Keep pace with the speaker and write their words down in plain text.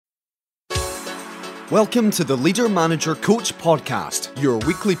Welcome to the Leader Manager Coach Podcast, your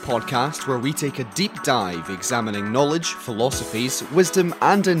weekly podcast where we take a deep dive examining knowledge, philosophies, wisdom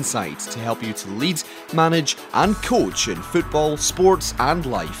and insight to help you to lead, manage and coach in football, sports and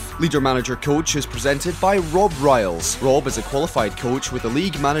life. Leader Manager Coach is presented by Rob Riles. Rob is a qualified coach with a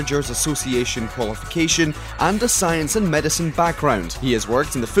League Managers Association qualification and a science and medicine background. He has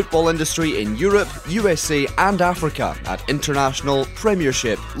worked in the football industry in Europe, USA and Africa at international,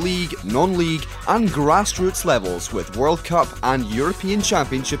 Premiership, League, non-league and grassroots levels with World Cup and European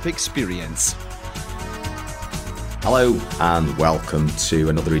Championship experience. Hello and welcome to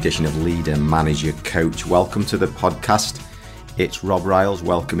another edition of Leader Manager Coach. Welcome to the podcast. It's Rob Riles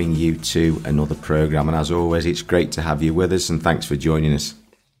welcoming you to another programme, and as always it's great to have you with us and thanks for joining us,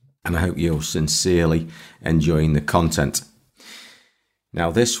 and I hope you're sincerely enjoying the content.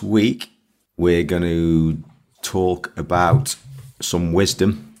 Now this week we're going to talk about some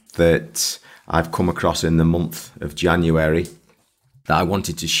wisdom that I've come across in the month of January that I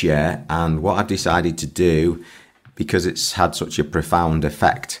wanted to share, and what I've decided to do, because it's had such a profound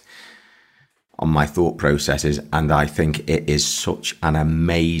effect on my thought processes, and I think it is such an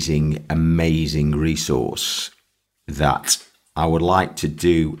amazing resource, that I would like to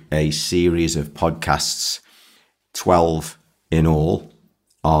do a series of podcasts, 12 in all,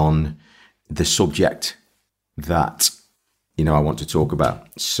 on the subject that I want to talk about.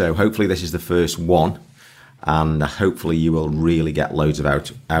 So hopefully this is the first one, and hopefully you will really get loads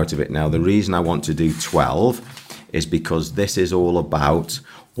out of it. Now the reason I want to do 12 is because this is all about,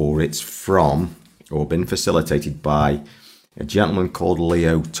 or it's from, or been facilitated by a gentleman called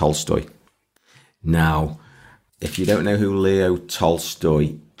Leo Tolstoy. Now, if you don't know who Leo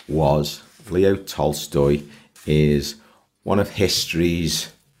Tolstoy was, Leo Tolstoy is one of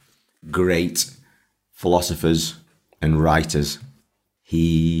history's great philosophers and writers.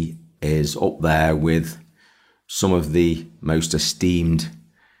 He is up there with some of the most esteemed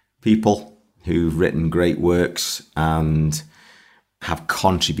people who've written great works and have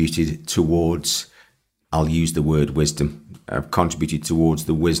contributed towards, I'll use the word wisdom, have contributed towards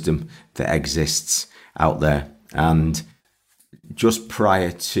the wisdom that exists out there. And just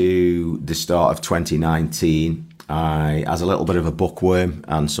prior to the start of 2019, I, as a little bit of a bookworm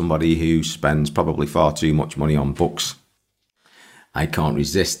and somebody who spends probably far too much money on books, I can't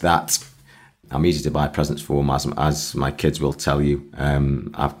resist that. I'm easy to buy presents for, as my kids will tell you.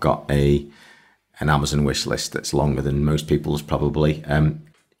 I've got an Amazon wish list that's longer than most people's probably.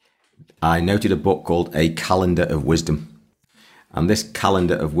 I noted a book called A Calendar of Wisdom. And this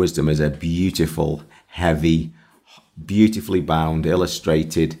Calendar of Wisdom is a beautiful, heavy, beautifully bound,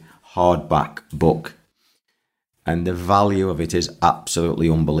 illustrated, hardback book. And the value of it is absolutely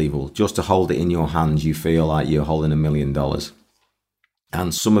unbelievable. Just to hold it in your hands, you feel like you're holding $1 million.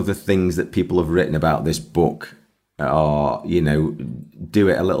 And some of the things that people have written about this book are, do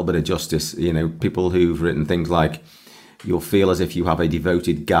it a little bit of justice. People who've written things like, you'll feel as if you have a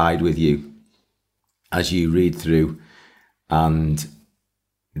devoted guide with you as you read through, and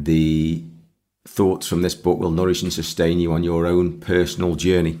the thoughts from this book will nourish and sustain you on your own personal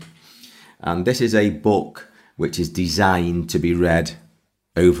journey. And this is a book which is designed to be read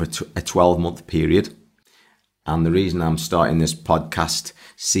over a 12-month period. And the reason I'm starting this podcast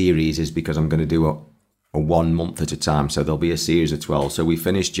series is because I'm going to do a 1 month at a time. So there'll be a series of 12. So we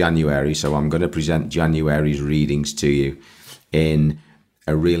finished January, so I'm going to present January's readings to you in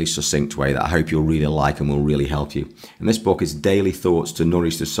a really succinct way that I hope you'll really like and will really help you. And this book is Daily Thoughts to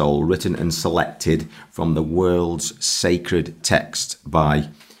Nourish the Soul, written and selected from the world's sacred text by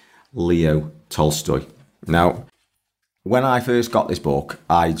Leo Tolstoy. Now, when I first got this book,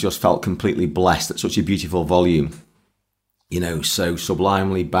 I just felt completely blessed at such a beautiful volume, so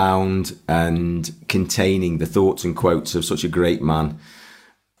sublimely bound and containing the thoughts and quotes of such a great man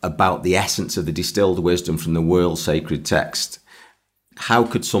about the essence of the distilled wisdom from the world's sacred text. How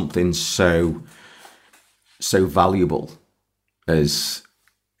could something so valuable as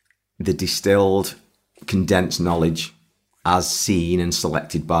the distilled, condensed knowledge as seen and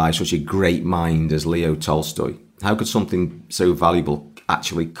selected by such a great mind as Leo Tolstoy, how could something so valuable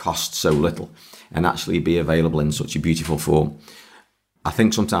actually cost so little and actually be available in such a beautiful form? I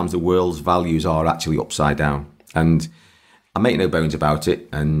think sometimes the world's values are actually upside down, and I make no bones about it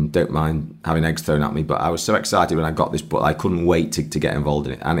and don't mind having eggs thrown at me, but I was so excited when I got this book. I couldn't wait to get involved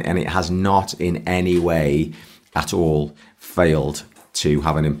in it, and it has not in any way at all failed to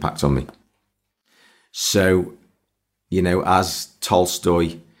have an impact on me. So, as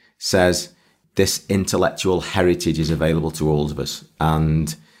Tolstoy says, this intellectual heritage is available to all of us.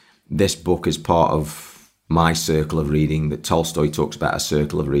 And this book is part of my circle of reading, that Tolstoy talks about a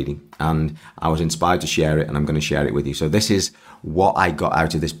circle of reading. And I was inspired to share it, and I'm going to share it with you. So this is what I got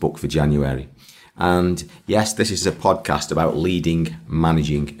out of this book for January. And yes, this is a podcast about leading,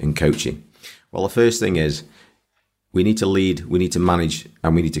 managing, and coaching. Well, the first thing is we need to lead, we need to manage,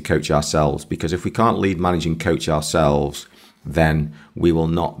 and we need to coach ourselves. Because if we can't lead, manage, and coach ourselves, then we will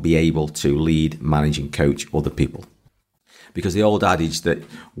not be able to lead, manage, and coach other people. Because the old adage that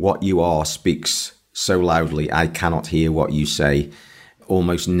what you are speaks so loudly, I cannot hear what you say,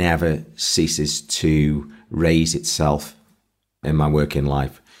 almost never ceases to raise itself in my working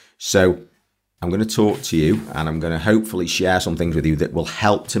life. So I'm going to talk to you, and I'm going to hopefully share some things with you that will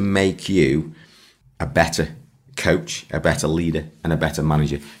help to make you a better coach, a better leader, and a better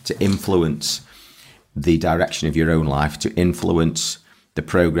manager, to influence the direction of your own life, to influence the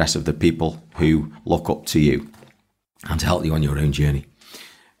progress of the people who look up to you, and to help you on your own journey.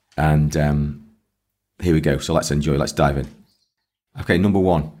 And here we go. So let's dive in. Okay, number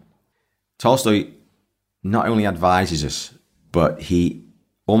one, Tolstoy not only advises us, but he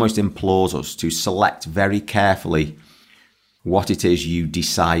almost implores us to select very carefully what it is you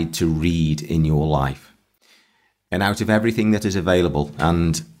decide to read in your life. And out of everything that is available,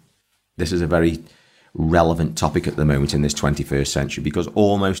 and this is a very relevant topic at the moment in this 21st century, because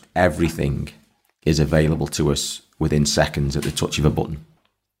almost everything is available to us within seconds at the touch of a button.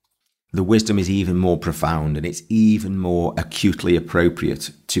 The wisdom is even more profound, and it's even more acutely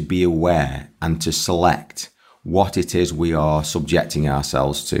appropriate to be aware and to select what it is we are subjecting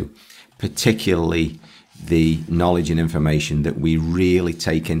ourselves to, particularly the knowledge and information that we really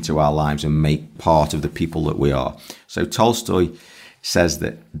take into our lives and make part of the people that we are. So Tolstoy says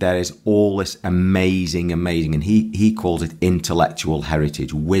that there is all this amazing, and he calls it intellectual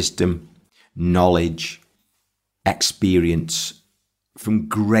heritage, wisdom, knowledge, experience from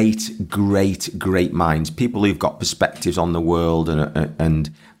great minds, people who've got perspectives on the world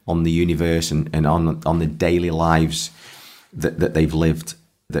and on the universe and on the daily lives that they've lived,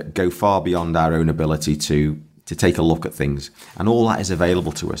 that go far beyond our own ability to take a look at things. And all that is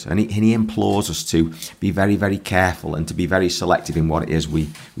available to us. And he implores us to be very, very careful and to be very selective in what it is we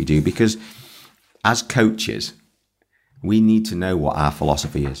do. Because as coaches, we need to know what our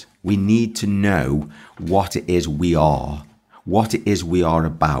philosophy is. We need to know what it is we are, what it is we are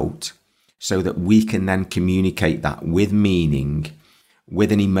about, so that we can then communicate that with meaning,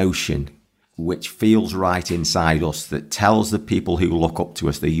 with an emotion which feels right inside us, that tells the people who look up to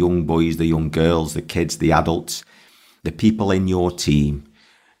us, the young boys, the young girls, the kids, the adults, the people in your team,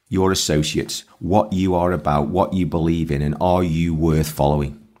 your associates, what you are about, what you believe in, and are you worth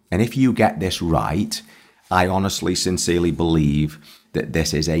following? And if you get this right, I honestly, sincerely believe that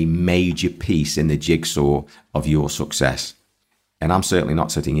this is a major piece in the jigsaw of your success. And I'm certainly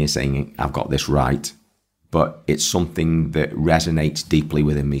not sitting here saying I've got this right, but it's something that resonates deeply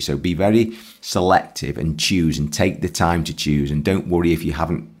within me. So be very selective and choose, and take the time to choose. And don't worry if you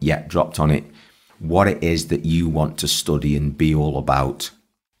haven't yet dropped on it, what it is that you want to study and be all about.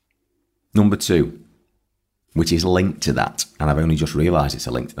 Number two, which is linked to that, and I've only just realized it's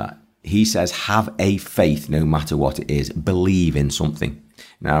a link to that. He says, have a faith no matter what it is. Believe in something.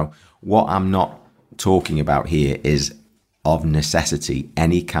 Now, what I'm not talking about here is of necessity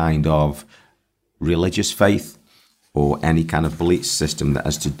any kind of religious faith or any kind of belief system that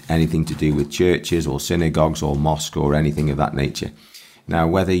has anything to do with churches or synagogues or mosque or anything of that nature. Now,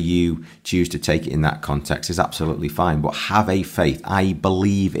 whether you choose to take it in that context is absolutely fine, but have a faith. I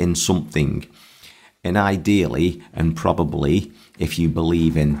believe in something. And ideally, and probably, if you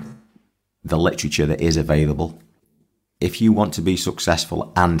believe in the literature that is available, if you want to be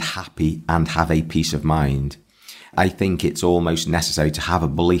successful and happy and have a peace of mind, I think it's almost necessary to have a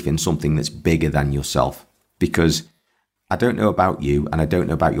belief in something that's bigger than yourself. Because I don't know about you, and I don't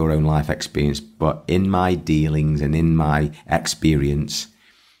know about your own life experience, but in my dealings and in my experience,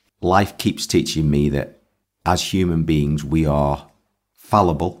 life keeps teaching me that as human beings, we are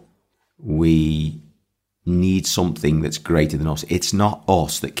fallible. We need something that's greater than us. It's not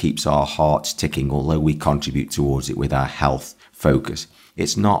us that keeps our hearts ticking, although we contribute towards it with our health focus.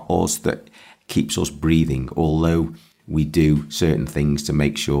 It's not us that keeps us breathing, although we do certain things to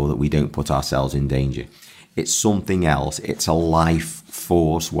make sure that we don't put ourselves in danger. It's something else. It's a life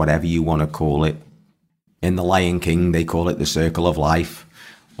force, whatever you want to call it. In The Lion King, they call it the circle of life,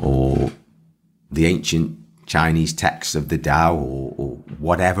 or the ancient Chinese texts of the Tao, or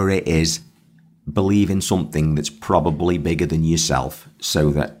whatever it is. Believe in something that's probably bigger than yourself,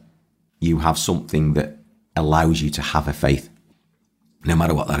 so that you have something that allows you to have a faith, no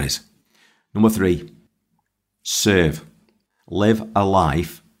matter what that is. Number three, serve. Live a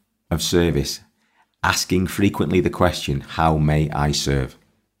life of service. asking frequently the question, how may I serve?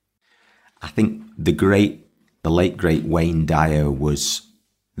 I think the late great Wayne Dyer was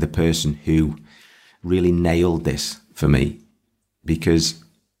the person who really nailed this for me, because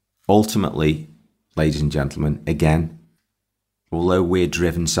ultimately, ladies and gentlemen, again, although we're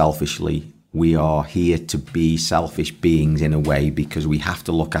driven selfishly, we are here to be selfish beings in a way, because we have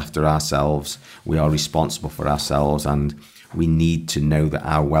to look after ourselves. We are responsible for ourselves, and we need to know that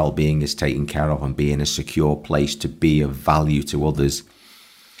our well-being is taken care of and be in a secure place to be of value to others.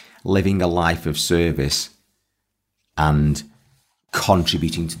 Living a life of service and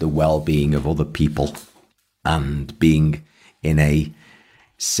contributing to the well-being of other people and being in a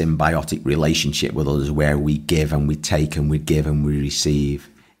symbiotic relationship with others where we give and we take and we give and we receive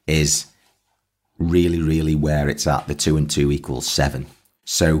is really, really where it's at. The 2 and 2 equals 7.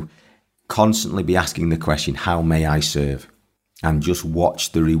 So constantly be asking the question, how may I serve? And just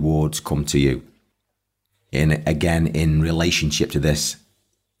watch the rewards come to you. Again, in relationship to this,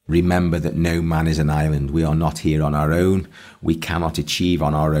 remember that no man is an island. We are not here on our own. We cannot achieve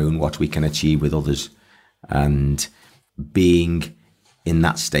on our own what we can achieve with others. And being in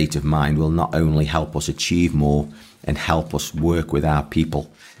that state of mind will not only help us achieve more and help us work with our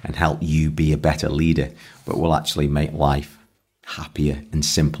people and help you be a better leader, but will actually make life happier and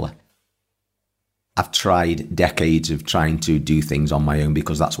simpler. I've tried decades of trying to do things on my own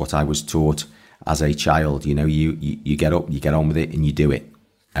because that's what I was taught as a child. You know, you get up, you get on with it, and you do it.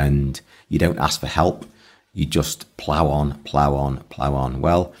 And you don't ask for help. You just plow on, plow on, plow on.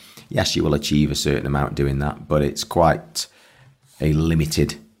 Well, yes, you will achieve a certain amount doing that, but it's quite a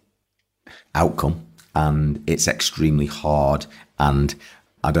limited outcome, and it's extremely hard. And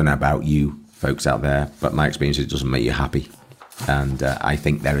I don't know about you folks out there, but my experience is it doesn't make you happy. And I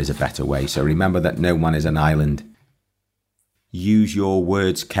think there is a better way. So remember that no one is an island. Use your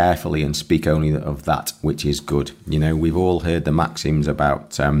words carefully and speak only of that which is good. You know, we've all heard the maxims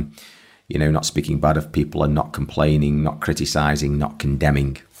about, not speaking bad of people and not complaining, not criticizing, not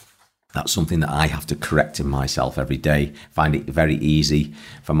condemning. That's something that I have to correct in myself every day. Find it very easy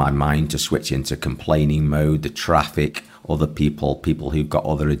for my mind to switch into complaining mode, the traffic, other people who've got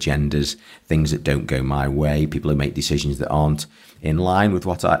other agendas, things that don't go my way, people who make decisions that aren't in line with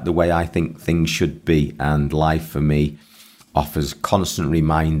the way I think things should be. And life for me offers constant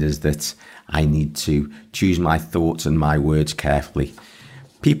reminders that I need to choose my thoughts and my words carefully.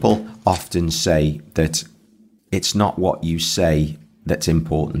 People often say that it's not what you say that's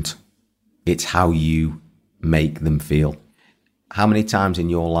important. It's how you make them feel. How many times in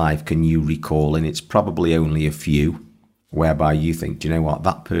your life can you recall, and it's probably only a few, whereby you think, do you know what,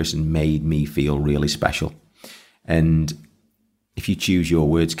 that person made me feel really special? And if you choose your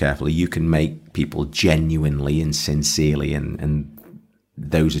words carefully, you can make people genuinely and sincerely, and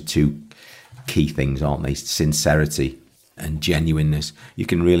those are two key things, aren't they? Sincerity and genuineness. You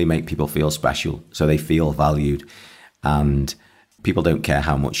can really make people feel special, so they feel valued. And people don't care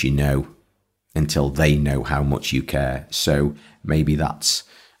how much you know until they know how much you care. So maybe that's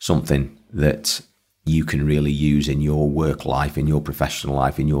something that you can really use in your work life, in your professional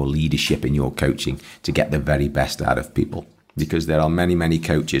life, in your leadership, in your coaching, to get the very best out of people. Because there are many, many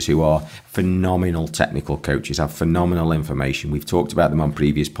coaches who are phenomenal technical coaches, have phenomenal information. We've talked about them on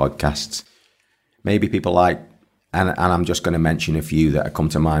previous podcasts. Maybe people like, and I'm just going to mention a few that have come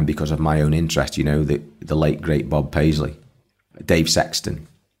to mind because of my own interest, the late, great Bob Paisley, Dave Sexton,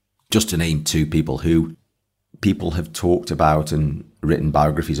 just to name two people who people have talked about and written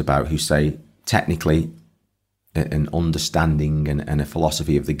biographies about, who say technically an understanding and a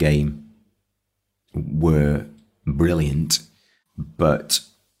philosophy of the game were brilliant, but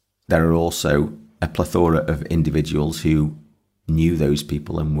there are also a plethora of individuals who knew those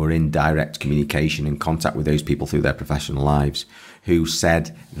people and were in direct communication and contact with those people through their professional lives, who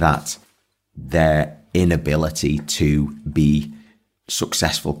said that their inability to be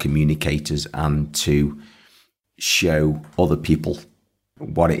successful communicators and to show other people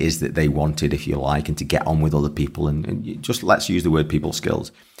what it is that they wanted, if you like, and to get on with other people, and just let's use the word people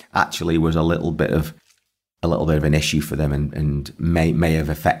skills, actually was a little bit of an issue for them, and may have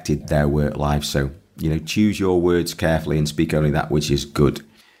affected their work life. So, choose your words carefully and speak only that which is good.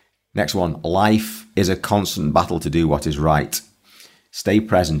 Next one, life is a constant battle to do what is right. Stay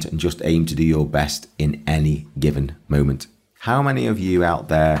present and just aim to do your best in any given moment. How many of you out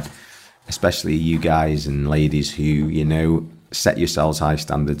there, especially you guys and ladies who, set yourselves high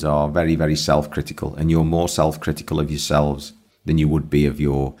standards, are very, very self-critical, and you're more self-critical of yourselves than you would be of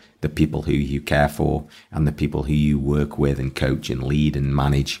the people who you care for and the people who you work with and coach and lead and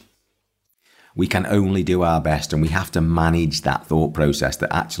manage? We can only do our best, and we have to manage that thought process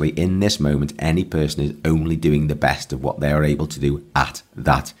that actually in this moment, any person is only doing the best of what they are able to do at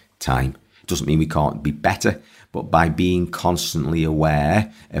that time. It doesn't mean we can't be better, but by being constantly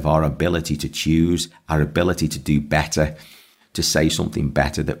aware of our ability to choose, our ability to do better, to say something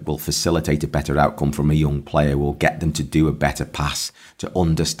better that will facilitate a better outcome from a young player, will get them to do a better pass, to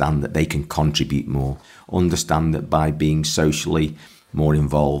understand that they can contribute more, understand that by being socially more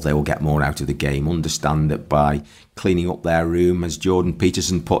involved, they will get more out of the game, understand that by cleaning up their room, as Jordan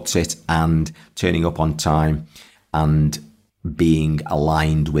Peterson puts it, and turning up on time and being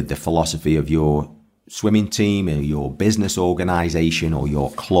aligned with the philosophy of your swimming team or your business organisation or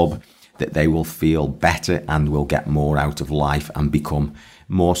your club, that they will feel better and will get more out of life and become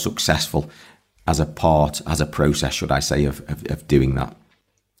more successful as a process, should I say, of doing that.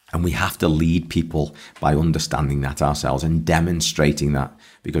 And we have to lead people by understanding that ourselves and demonstrating that,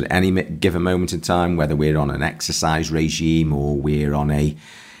 because at any given moment in time, whether we're on an exercise regime or we're on a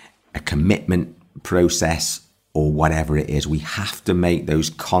commitment process or whatever it is, we have to make those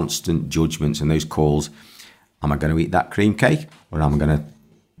constant judgments and those calls. Am I going to eat that cream cake, or am I going to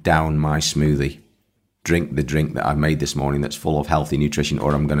down my smoothie, drink the drink that I've made this morning that's full of healthy nutrition,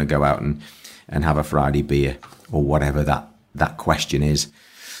 or I'm going to go out and have a Friday beer, or whatever that question is.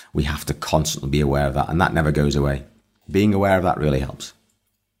 We have to constantly be aware of that, and that never goes away. Being aware of that really helps.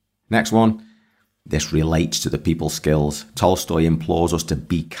 Next one, this relates to the people skills. Tolstoy implores us to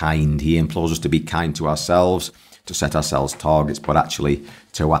be kind. He implores us to be kind to ourselves, to set ourselves targets, but actually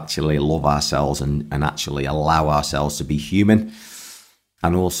to love ourselves and actually allow ourselves to be human,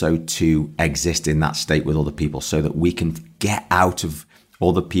 and also to exist in that state with other people so that we can get out of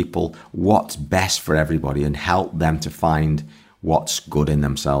other people what's best for everybody and help them to find what's good in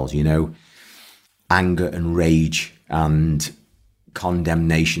themselves. You know, anger and rage and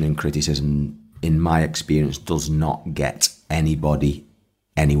condemnation and criticism, in my experience, does not get anybody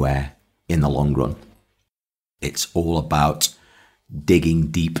anywhere in the long run. It's all about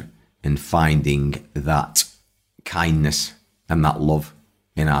digging deep and finding that kindness and that love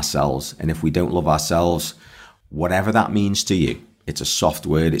in ourselves. And if we don't love ourselves, whatever that means to you, it's a soft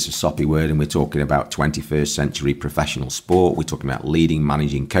word, it's a soppy word, and we're talking about 21st century professional sport. We're talking about leading,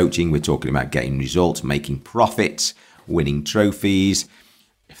 managing, coaching. We're talking about getting results, making profits, winning trophies.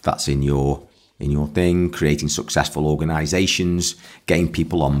 If that's in your thing, creating successful organizations, getting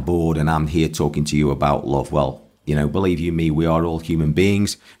people on board. And I'm here talking to you about love. Well, you know, believe you me, we are all human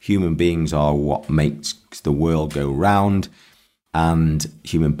beings. Human beings are what makes the world go round. And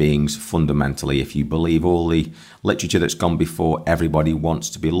human beings, fundamentally, if you believe all the literature that's gone before, everybody wants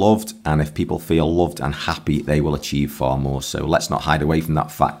to be loved. And if people feel loved and happy, they will achieve far more. So let's not hide away from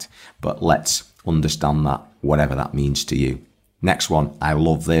that fact, but let's understand that, whatever that means to you. Next one, I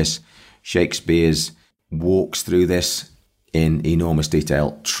love this. Shakespeare's walks through this in enormous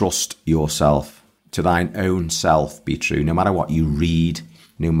detail. Trust yourself. To thine own self be true. No matter what you read,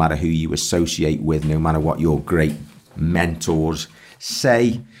 no matter who you associate with, no matter what your great mentors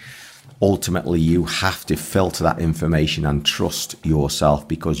say, ultimately you have to filter that information and trust yourself,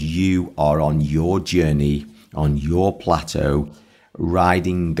 because you are on your journey, on your plateau,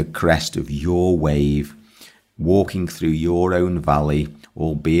 riding the crest of your wave, walking through your own valley,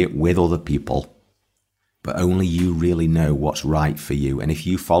 albeit with other people, but only you really know what's right for you. And if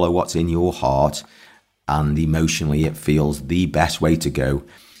you follow what's in your heart and emotionally it feels the best way to go,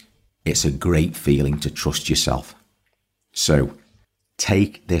 it's a great feeling to trust yourself. So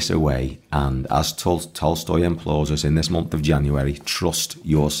take this away, and as Tolstoy implores us in this month of January, trust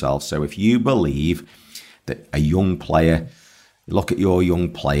yourself. So if you believe that a young player, look at your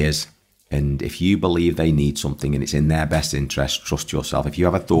young players, and if you believe they need something and it's in their best interest, trust yourself. If you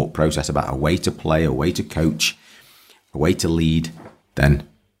have a thought process about a way to play, a way to coach, a way to lead, then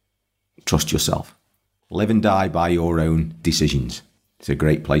trust yourself. Live and die by your own decisions. It's a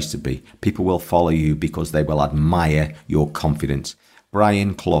great place to be. People will follow you because they will admire your confidence.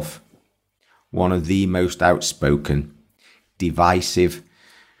 Brian Clough, one of the most outspoken, divisive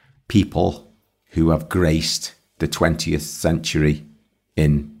people who have graced the 20th century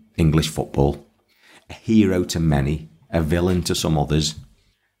in English football. A hero to many, a villain to some others.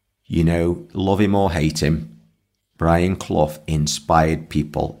 You know, love him or hate him, Brian Clough inspired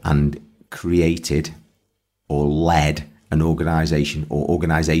people and created or led an organisation or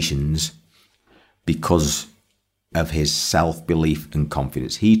organisations because of his self-belief and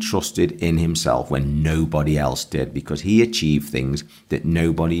confidence. He trusted in himself when nobody else did, because he achieved things that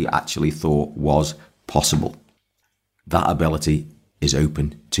nobody actually thought was possible. That ability is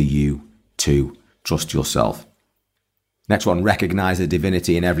open to you too. Trust yourself. Next one, recognize the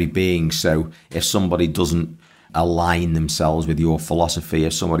divinity in every being. So if somebody doesn't align themselves with your philosophy,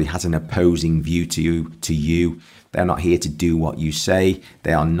 if somebody has an opposing view to you, they're not here to do what you say.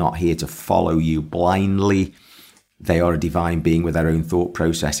 They are not here to follow you blindly. They are a divine being with their own thought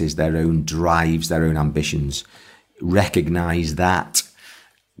processes, their own drives, their own ambitions. Recognize that.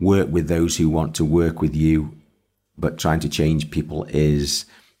 Work with those who want to work with you, but trying to change people is,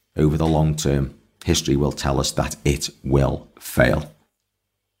 over the long term, history will tell us that it will fail.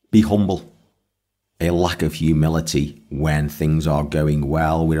 Be humble. A lack of humility when things are going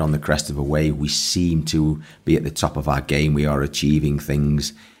well, we're on the crest of a wave, we seem to be at the top of our game, we are achieving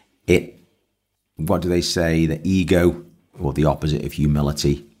things. What do they say? The ego, or the opposite of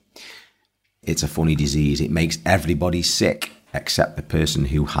humility, it's a funny disease. It makes everybody sick except the person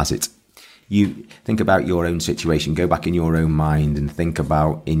who has it. You think about your own situation, go back in your own mind and think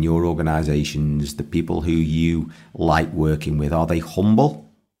about in your organizations, the people who you like working with. Are they humble?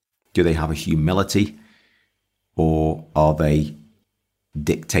 Do they have a humility? Or are they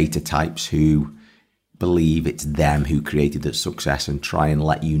dictator types who believe it's them who created the success and try and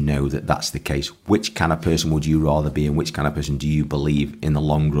let you know that that's the case? Which kind of person would you rather be, and which kind of person do you believe in the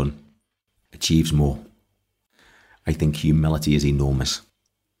long run achieves more? I think humility is enormous.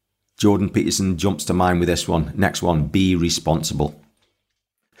 Jordan Peterson jumps to mind with this one. Next one, be responsible.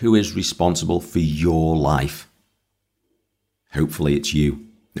 Who is responsible for your life? Hopefully it's you,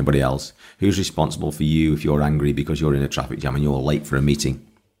 nobody else. Who's responsible for you if you're angry because you're in a traffic jam and you're late for a meeting?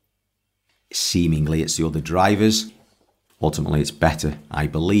 Seemingly it's the other drivers. Ultimately it's better, I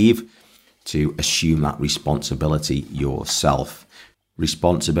believe, to assume that responsibility yourself.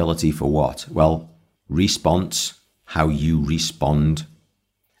 Responsibility for what? Well, response, how you respond.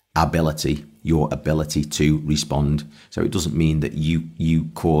 Ability, your ability to respond. So it doesn't mean that you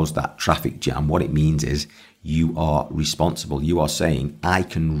caused that traffic jam. What it means is you are responsible. You are saying, I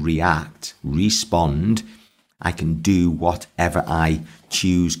can react, respond, I can do whatever I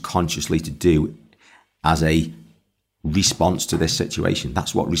choose consciously to do as a response to this situation.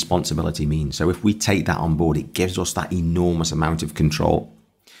 That's what responsibility means. So if we take that on board, it gives us that enormous amount of control.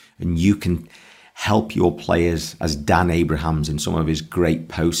 And you can help your players, as Dan Abrahams in some of his great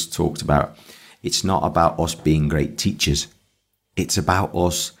posts talked about. It's not about us being great teachers. It's about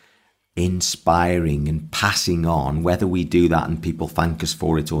us inspiring and passing on, whether we do that and people thank us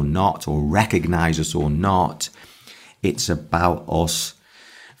for it or not, or recognize us or not. It's about us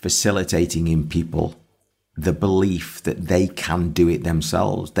facilitating in people the belief that they can do it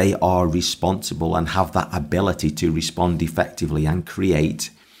themselves. They are responsible and have that ability to respond effectively and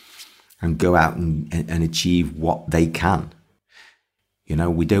create and go out and achieve what they can. You know,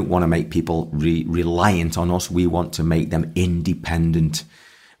 we don't want to make people reliant on us. We want to make them independent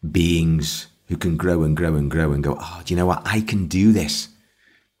beings who can grow and grow and grow and go, oh, do you know what? I can do this.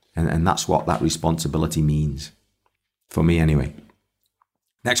 And that's what that responsibility means. For me anyway.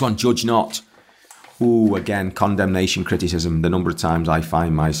 Next one, judge not. Ooh, again, condemnation, criticism. The number of times I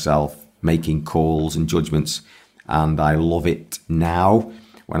find myself making calls and judgments, and I love it now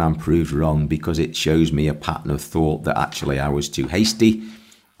when I'm proved wrong, because it shows me a pattern of thought that actually I was too hasty.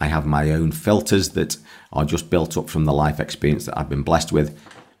 I have my own filters that are just built up from the life experience that I've been blessed with.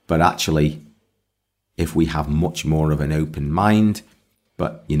 But actually, if we have much more of an open mind,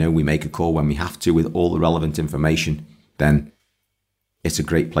 but, you know, we make a call when we have to with all the relevant information, then it's a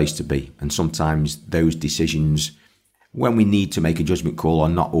great place to be. And sometimes those decisions, when we need to make a judgment call, are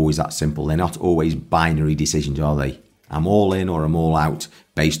not always that simple. They're not always binary decisions, are they? I'm all in or I'm all out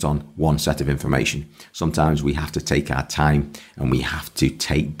based on one set of information. Sometimes we have to take our time and we have to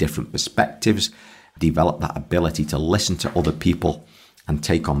take different perspectives, develop that ability to listen to other people and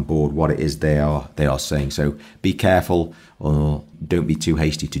take on board what it is they are saying. So be careful, or don't be too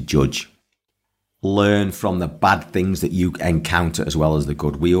hasty to judge. Learn from the bad things that you encounter as well as the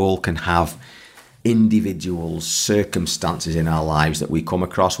good. We all can have individual circumstances in our lives that we come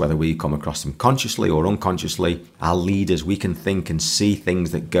across, whether we come across them consciously or unconsciously. Our leaders, we can think and see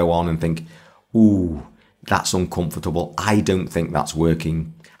things that go on and think, ooh, that's uncomfortable. I don't think that's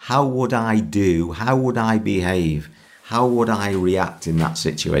working. How would I do? How would I behave? How would I react in that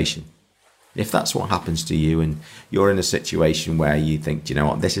situation? If that's what happens to you and you're in a situation where you think, you know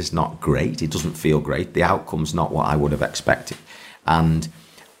what, this is not great. It doesn't feel great. The outcome's not what I would have expected. And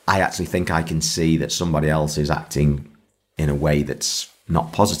I actually think I can see that somebody else is acting in a way that's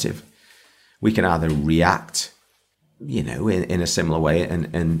not positive. We can either react, you know, in a similar way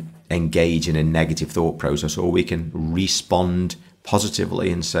and engage in a negative thought process, or we can respond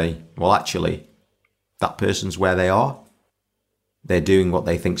positively and say, well, actually, that person's where they are. They're doing what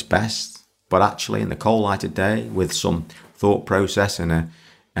they think's best. But actually, in the cold light of day, with some thought process and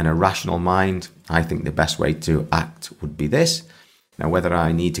a rational mind, I think the best way to act would be this. Now, whether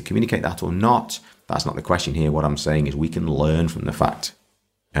I need to communicate that or not, that's not the question here. What I'm saying is we can learn from the fact.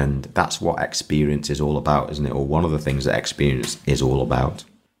 And that's what experience is all about, isn't it? Or one of the things that experience is all about.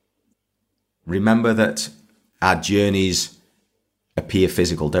 Remember that our journeys appear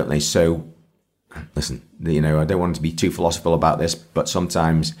physical, don't they? So, listen, I don't want to be too philosophical about this, but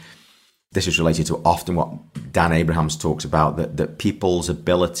sometimes this is related to often what Dan Abrahams talks about, that people's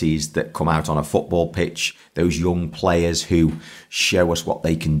abilities that come out on a football pitch, those young players who show us what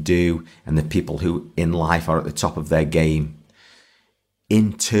they can do, and the people who in life are at the top of their game,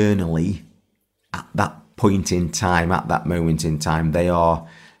 internally, at that point in time, at that moment in time, they are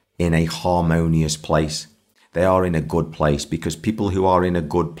in a harmonious place. They are in a good place, because people who are in a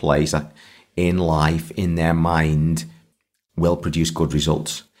good place in life, in their mind, will produce good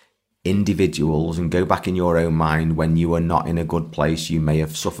results. Individuals, and go back in your own mind when you were not in a good place, you may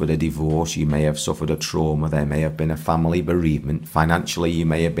have suffered a divorce, you may have suffered a trauma, there may have been a family bereavement, financially you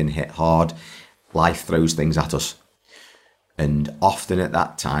may have been hit hard. Life throws things at us, and often at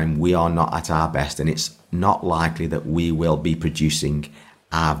that time we are not at our best, and it's not likely that we will be producing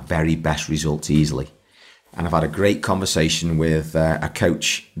our very best results easily. And I've had a great conversation with a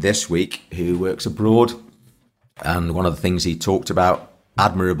coach this week who works abroad, and one of the things he talked about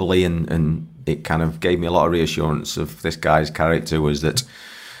admirably, and it kind of gave me a lot of reassurance of this guy's character, was that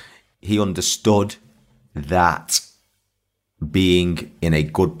he understood that being in a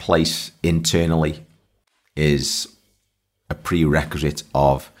good place internally is a prerequisite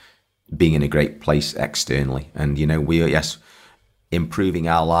of being in a great place externally. And we are, yes, improving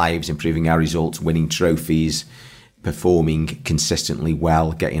our lives, improving our results, winning trophies, performing consistently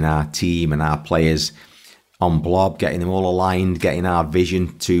well, getting our team and our players on blob, getting them all aligned, getting our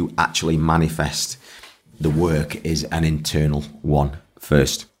vision to actually manifest. The work is an internal one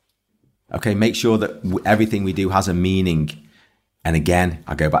first. Okay, make sure that everything we do has a meaning. And again,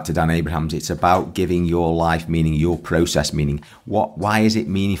 I go back to Dan Abrahams. It's about giving your life meaning, your process meaning. Why is it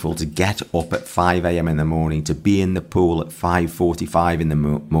meaningful to get up at 5 a.m. in the morning, to be in the pool at 5:45 in the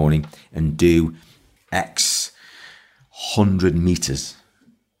morning and do X 100 meters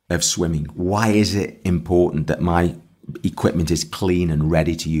of swimming? Why is it important that my equipment is clean and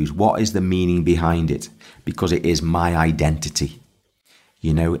ready to use? What is the meaning behind it? Because it is my identity.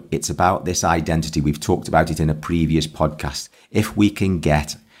 It's about this identity. We've talked about it in a previous podcast. If we can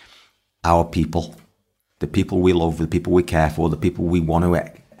get our people, the people we love, the people we care for, the people we want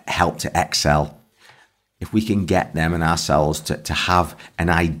to help to excel, if we can get them and ourselves to have an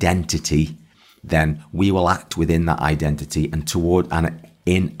identity, then we will act within that identity and toward and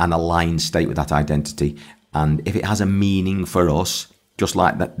in an aligned state with that identity. And if it has a meaning for us, just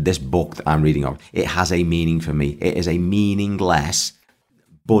like this book that I'm reading of, it has a meaning for me. It is a meaningless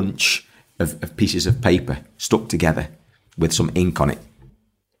bunch of pieces of paper stuck together with some ink on it.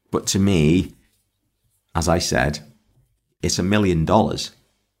 But to me, as I said, it's $1 million.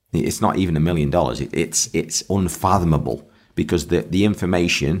 It's not even $1 million. It's unfathomable, because the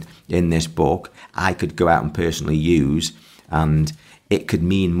information in this book I could go out and personally use, and it could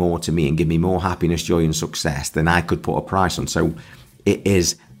mean more to me and give me more happiness, joy and success than I could put a price on. So it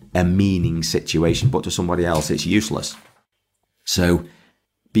is a meaning situation, but to somebody else it's useless. So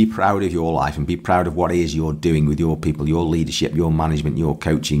be proud of your life and be proud of what it is you're doing with your people, your leadership, your management, your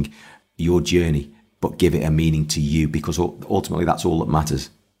coaching, your journey, but give it a meaning to you, because ultimately that's all that matters.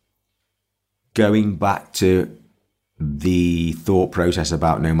 Going back to the thought process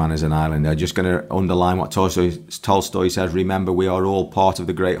about no man is an island, I'm just going to underline what Tolstoy says. Remember, we are all part of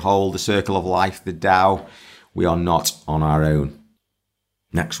the great whole, the circle of life, the Tao. We are not on our own.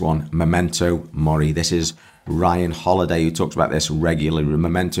 Next one, memento mori. This is Ryan Holiday, who talks about this regularly.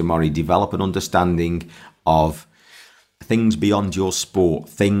 Memento mori, develop an understanding of things beyond your sport,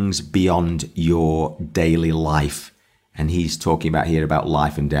 things beyond your daily life. And he's talking about here about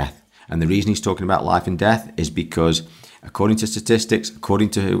life and death. And the reason he's talking about life and death is because, according to statistics,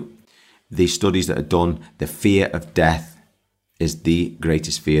 according to the studies that are done, the fear of death is the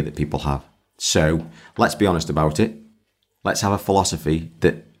greatest fear that people have. So let's be honest about it. Let's have a philosophy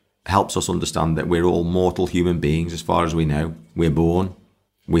that helps us understand that we're all mortal human beings as far as we know. We're born,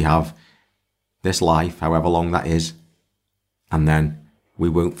 we have this life, however long that is, and then we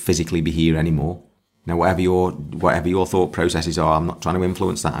won't physically be here anymore. Now, whatever your thought processes are, I'm not trying to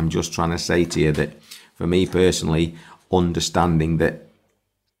influence that. I'm just trying to say to you that, for me personally, understanding that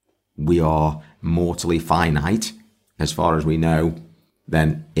we are mortally finite, as far as we know,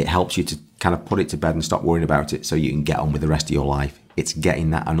 then it helps you to kind of put it to bed and stop worrying about it, so you can get on with the rest of your life. it's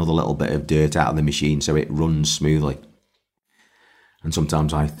getting that another little bit of dirt out of the machine so it runs smoothly. And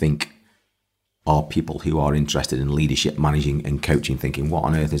sometimes I think are people who are interested in leadership, managing and coaching thinking, what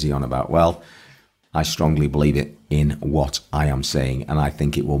on earth is he on about? Well, I strongly believe it in what I am saying, and I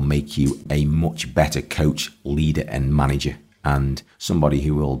think it will make you a much better coach, leader and manager, and somebody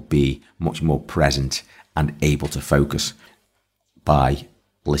who will be much more present and able to focus by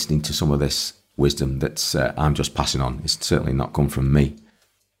listening to some of this wisdom that I'm just passing on. It's certainly not come from me.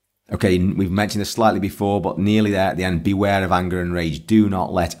 Okay, we've mentioned this slightly before, but nearly there at the end. Beware of anger and rage. Do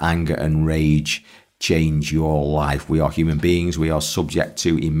not let anger and rage change your life. We are human beings. We are subject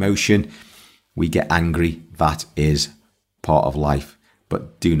to emotion. We get angry. That is part of life,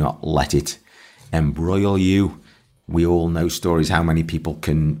 but do not let it embroil you. We all know stories how many people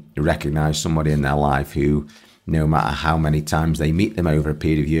can recognize somebody in their life who, no matter how many times they meet them over a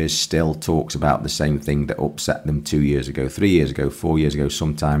period of years, still talks about the same thing that upset them 2 years ago, 3 years ago, 4 years ago,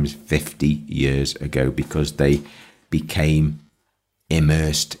 sometimes 50 years ago, because they became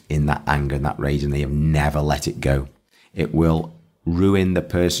immersed in that anger and that rage and they have never let it go. It will ruin the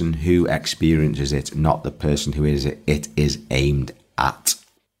person who experiences it, not the person who it is aimed at.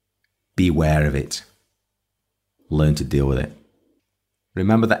 Beware of it. Learn to deal with it.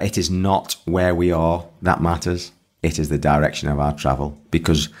 Remember that it is not where we are that matters. It is the direction of our travel,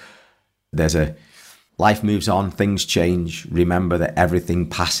 because life moves on, things change. Remember that everything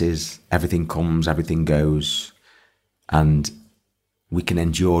passes, everything comes, everything goes, and we can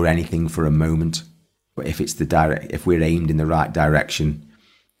endure anything for a moment. But if we're aimed in the right direction,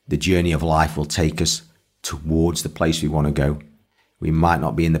 the journey of life will take us towards the place we want to go. We might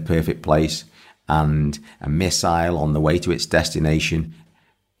not be in the perfect place, and a missile on the way to its destination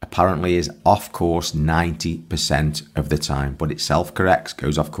apparently is off course 90% of the time, but it self-corrects,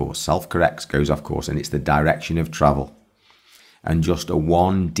 goes off course, self-corrects, goes off course, and it's the direction of travel. And just a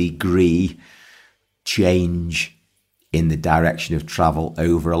 1 degree change in the direction of travel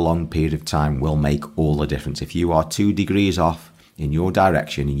over a long period of time will make all the difference. If you are 2 degrees off in your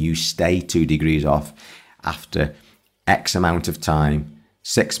direction and you stay 2 degrees off after X amount of time,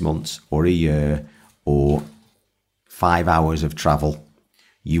 6 months or a year or 5 hours of travel,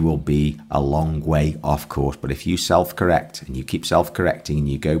 you will be a long way off course. But if you self-correct and you keep self-correcting and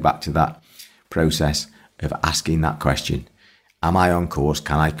you go back to that process of asking that question, am I on course?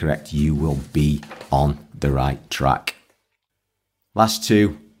 Can I correct? You will be on the right track. Last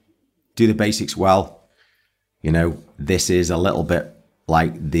 2, do the basics well. You know, this is a little bit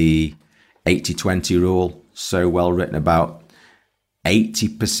like the 80-20 rule, so well written about.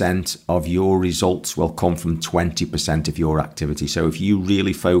 80% of your results will come from 20% of your activity. So if you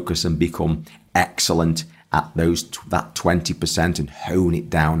really focus and become excellent at that 20% and hone it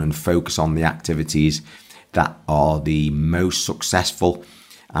down and focus on the activities that are the most successful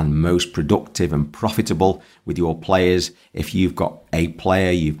and most productive and profitable with your players. If you've got a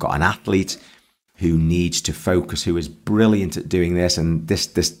player, you've got an athlete who needs to focus, who is brilliant at doing this, and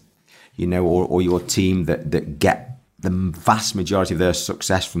this, you know, or your team that get the vast majority of their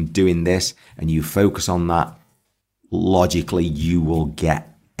success from doing this, and you focus on that, logically you will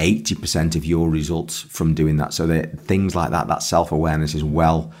get 80% of your results from doing that. So that things like that self-awareness is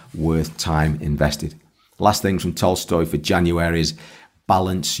well worth time invested. Last thing from Tolstoy for January is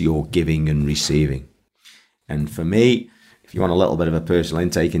balance your giving and receiving. And for me, if you want a little bit of a personal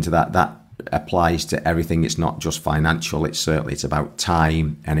intake into that applies to everything. It's not just financial. It's about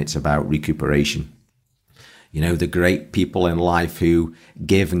time, and it's about recuperation. You know, the great people in life who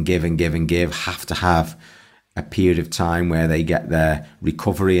give and give and give and give have to have a period of time where they get their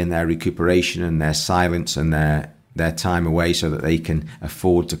recovery and their recuperation and their silence and their time away so that they can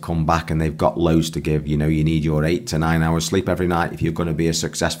afford to come back, and they've got loads to give. You know, you need your 8 to 9 hours sleep every night if you're going to be a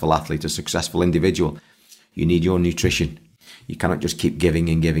successful athlete, a successful individual. You need your nutrition. You cannot just keep giving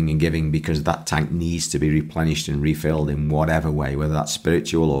and giving and giving, because that tank needs to be replenished and refilled in whatever way, whether that's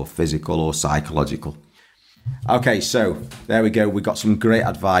spiritual or physical or psychological. Okay, so there we go. We got some great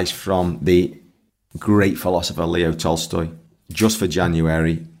advice from the great philosopher Leo Tolstoy just for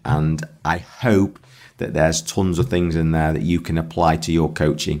January, and I hope that there's tons of things in there that you can apply to your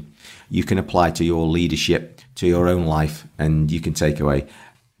coaching, you can apply to your leadership, to your own life, and you can take away.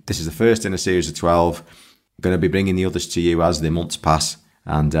 This is the first in a series of 12. I'm going to be bringing the others to you as the months pass,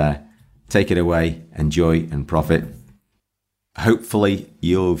 and take it away, enjoy and profit. Hopefully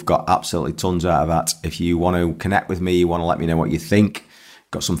you've got absolutely tons out of that. If you want to connect with me, you want to let me know what you think,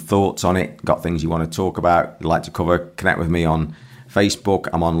 got some thoughts on it, got things you want to talk about, you'd like to cover, connect with me on Facebook,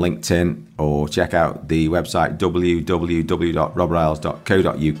 I'm on LinkedIn, or check out the website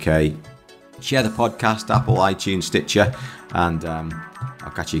www.robriles.co.uk. Share the podcast, Apple, iTunes, Stitcher, and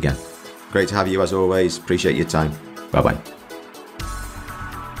I'll catch you again. Great to have you as always. Appreciate your time. Bye-bye.